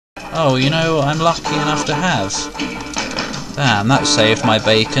Oh, you know what I'm lucky enough to have? Damn, that saved my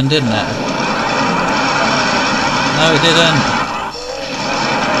bacon, didn't it? No, it didn't.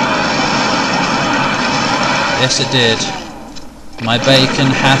 Yes, it did. My bacon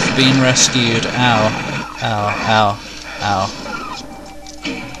hath been rescued. Ow. Ow, ow, ow.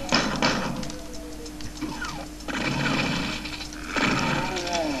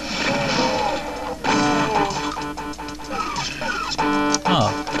 Oh,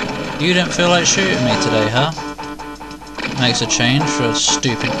 you didn't feel like shooting me today, huh? Makes a change for a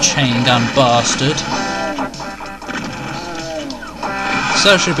stupid chain gun bastard.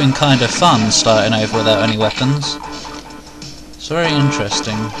 So it should have been kind of fun starting over without any weapons. It's very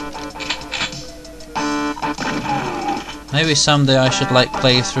interesting. Maybe someday I should like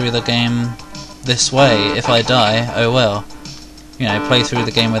play through the game this way. If I die, oh well. You know, play through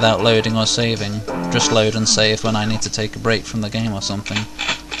the game without loading or saving. Just load and save when I need to take a break from the game or something.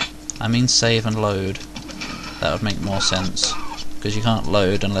 I mean save and load. That would make more sense. Because you can't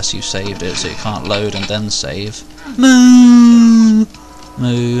load unless you saved it, so you can't load and then save. Moo!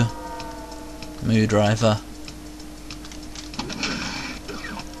 Moo. Moo driver.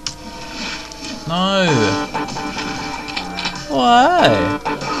 No! Why?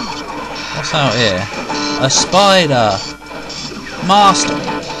 What's out here? A spider! Master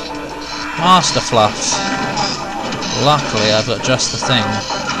fluff. Luckily I've got just the thing.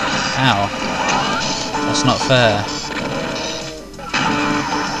 Ow. That's not fair.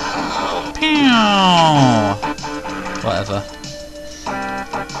 Pew! Whatever.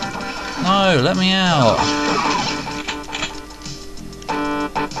 No, let me out.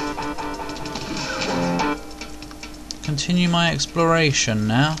 Continue my exploration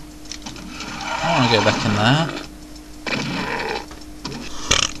now. I want to go back in there.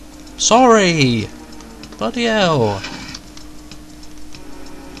 Sorry! Bloody hell!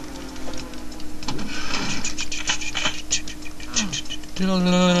 Da da da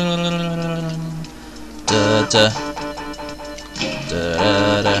da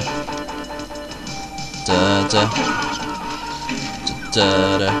da da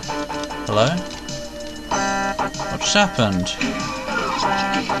da da. Hello? What just happened?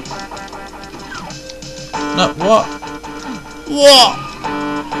 No, what? What?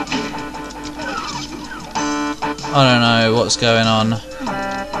 I don't know what's going on.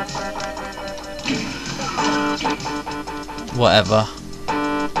 Whatever.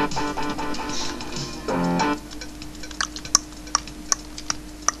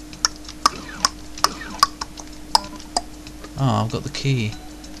 Oh, I've got the key.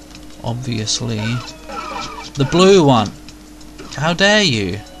 Obviously. The blue one! How dare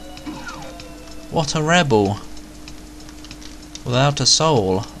you! What a rebel. Without a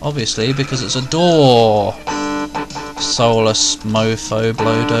soul. Obviously, because it's a door! Soulless mofo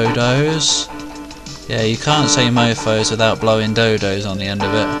blow dodos. Yeah, you can't say mofos without blowing dodos on the end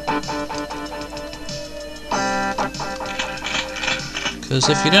of it. Because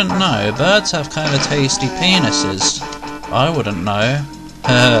if you didn't know, birds have kind of tasty penises. I wouldn't know.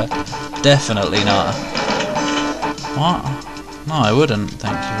 Definitely not. What? No, I wouldn't,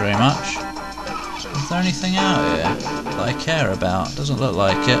 thank you very much. Is there anything out here that I care about? Doesn't look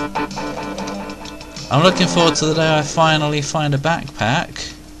like it. I'm looking forward to the day I finally find a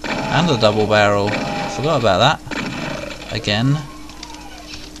backpack and a double barrel. Forgot about that. Again.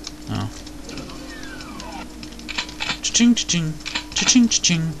 Oh. Cha-ching, cha-ching. Cha-ching,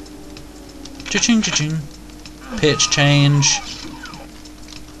 cha-ching. Cha-ching, cha-ching. Pitch change.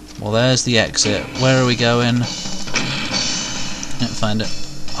 Well, there's the exit. Where are we going? Can't find it.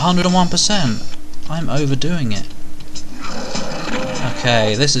 101%. I'm overdoing it.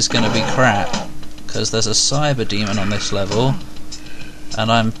 Okay, this is going to be crap. Because there's a cyber demon on this level.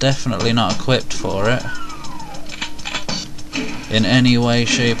 And I'm definitely not equipped for it. In any way,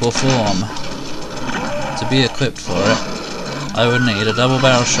 shape or form. To be equipped for it, I would need a double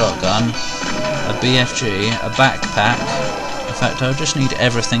barrel shotgun, a BFG, a backpack. In fact, I would just need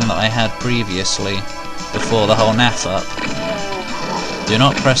everything that I had previously before the whole naff up. Do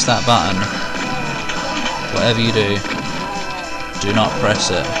not press that button. Whatever you do, do not press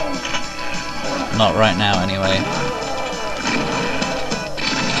it. Not right now, anyway.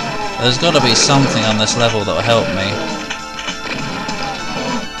 There's got to be something on this level that will help me.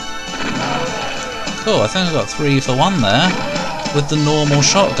 Cool, I think I got 3 for 1 there. With the normal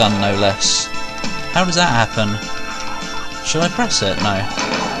shotgun, no less. How does that happen? Should I press it? No.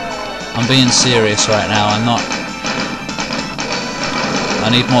 I'm being serious right now, I'm not... I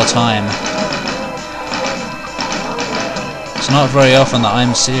need more time. It's not very often that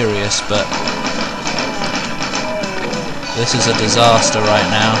I'm serious, but... this is a disaster right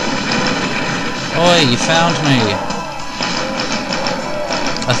now. Oi, you found me!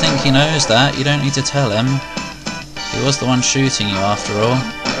 I think he knows that, you don't need to tell him. He was the one shooting you after all.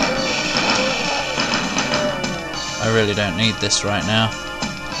 I really don't need this right now.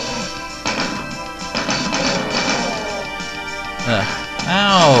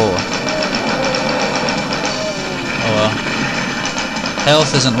 Ow! Oh well.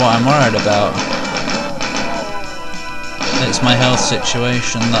 Health isn't what I'm worried about. It's my health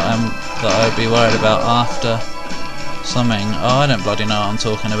situation that I'd be worried about after something. Oh, I don't bloody know what I'm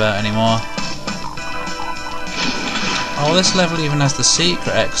talking about anymore. Oh, this level even has the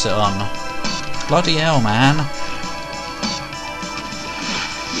secret exit on. Bloody hell, man.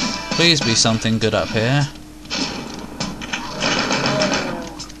 Please be something good up here.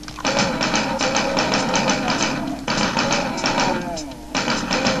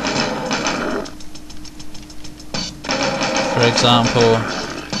 For example,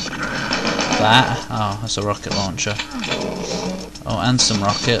 that. Oh, that's a rocket launcher. Oh, and some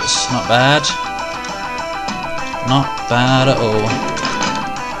rockets. Not bad. Not bad at all.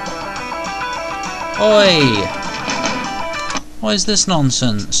 Oi! What is this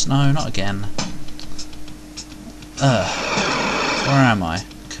nonsense? No, not again. Where am I?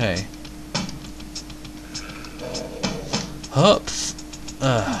 Okay. Hup.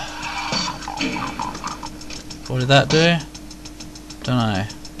 What did that do? Dunno.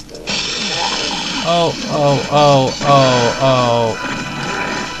 Oh.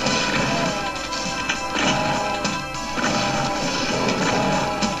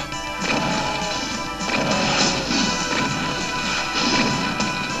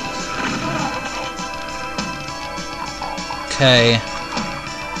 Okay.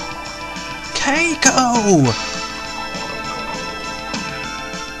 Keiko!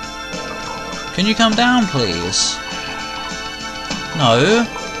 Can you come down, please? No.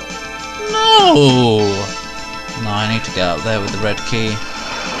 No! No, I need to get up there with the red key.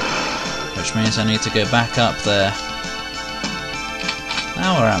 Which means I need to go back up there.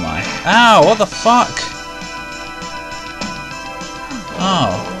 Now where am I? Ow! What the fuck?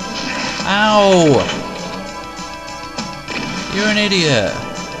 Oh. Ow! You're an idiot.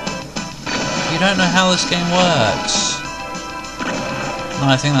 You don't know how this game works. No,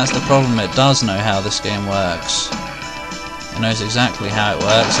 I think that's the problem. It does know how this game works. It knows exactly how it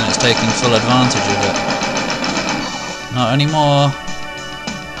works, and it's taking full advantage of it. Not anymore.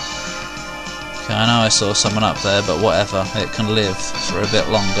 Okay, I know I saw someone up there, but whatever. It can live for a bit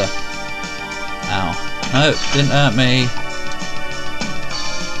longer. Ow. Nope, didn't hurt me.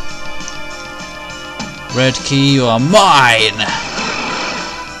 Red key, you are mine!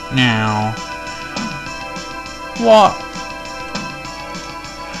 Now. What?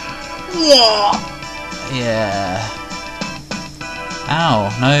 What? Yeah. Ow,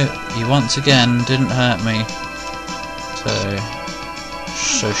 no, you once again didn't hurt me.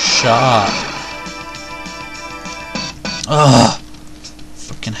 So sharp. Ugh!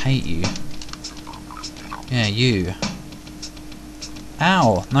 Fucking hate you. Yeah, you.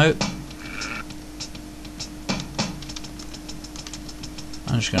 Ow, nope.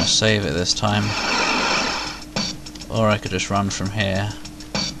 I'm just gonna save it this time. Or I could just run from here.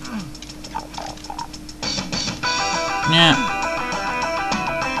 Yeah.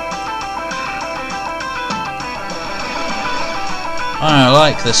 I don't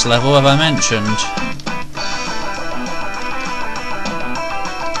like this level, have I mentioned?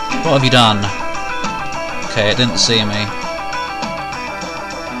 What have you done? Okay, it didn't see me.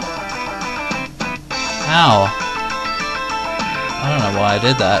 Ow! I don't know why I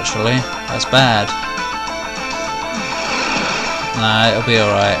did that actually. That's bad. Nah, it'll be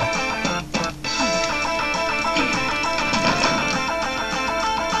alright.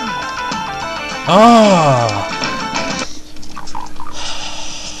 Oh!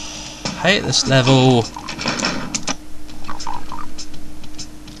 Hate this level.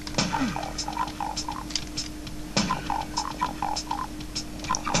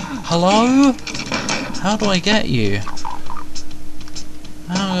 Hello? How do I get you?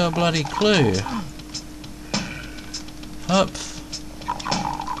 I haven't got a bloody clue. Hup.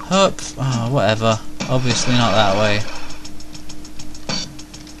 Hup. Oh, whatever. Obviously not that way.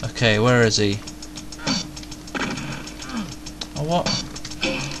 Okay, where is he? Oh, what?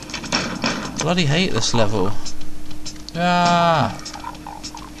 Bloody hate this level. Ah!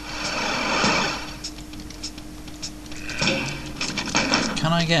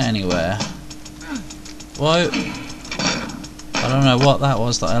 Can I get anywhere? Whoa! I don't know what that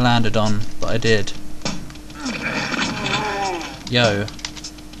was that I landed on, but I did. Yo.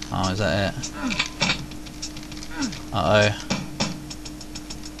 Oh, is that it? Uh-oh.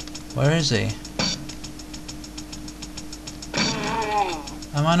 Where is he?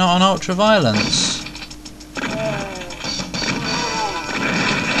 Am I not on ultra-violence? I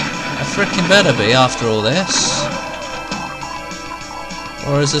frickin' better be after all this.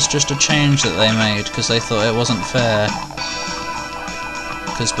 Or is this just a change that they made because they thought it wasn't fair?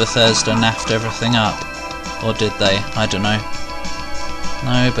 Because Bethesda naffed everything up. Or did they? I don't know.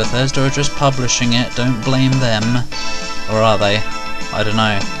 No, Bethesda are just publishing it, don't blame them. Or are they? I don't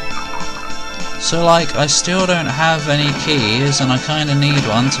know. So like, I still don't have any keys and I kinda need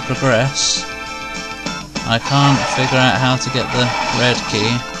one to progress. I can't figure out how to get the red key.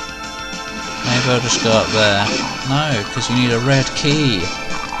 Maybe I'll just go up there. No, because you need a red key.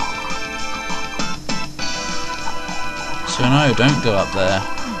 So no, don't go up there.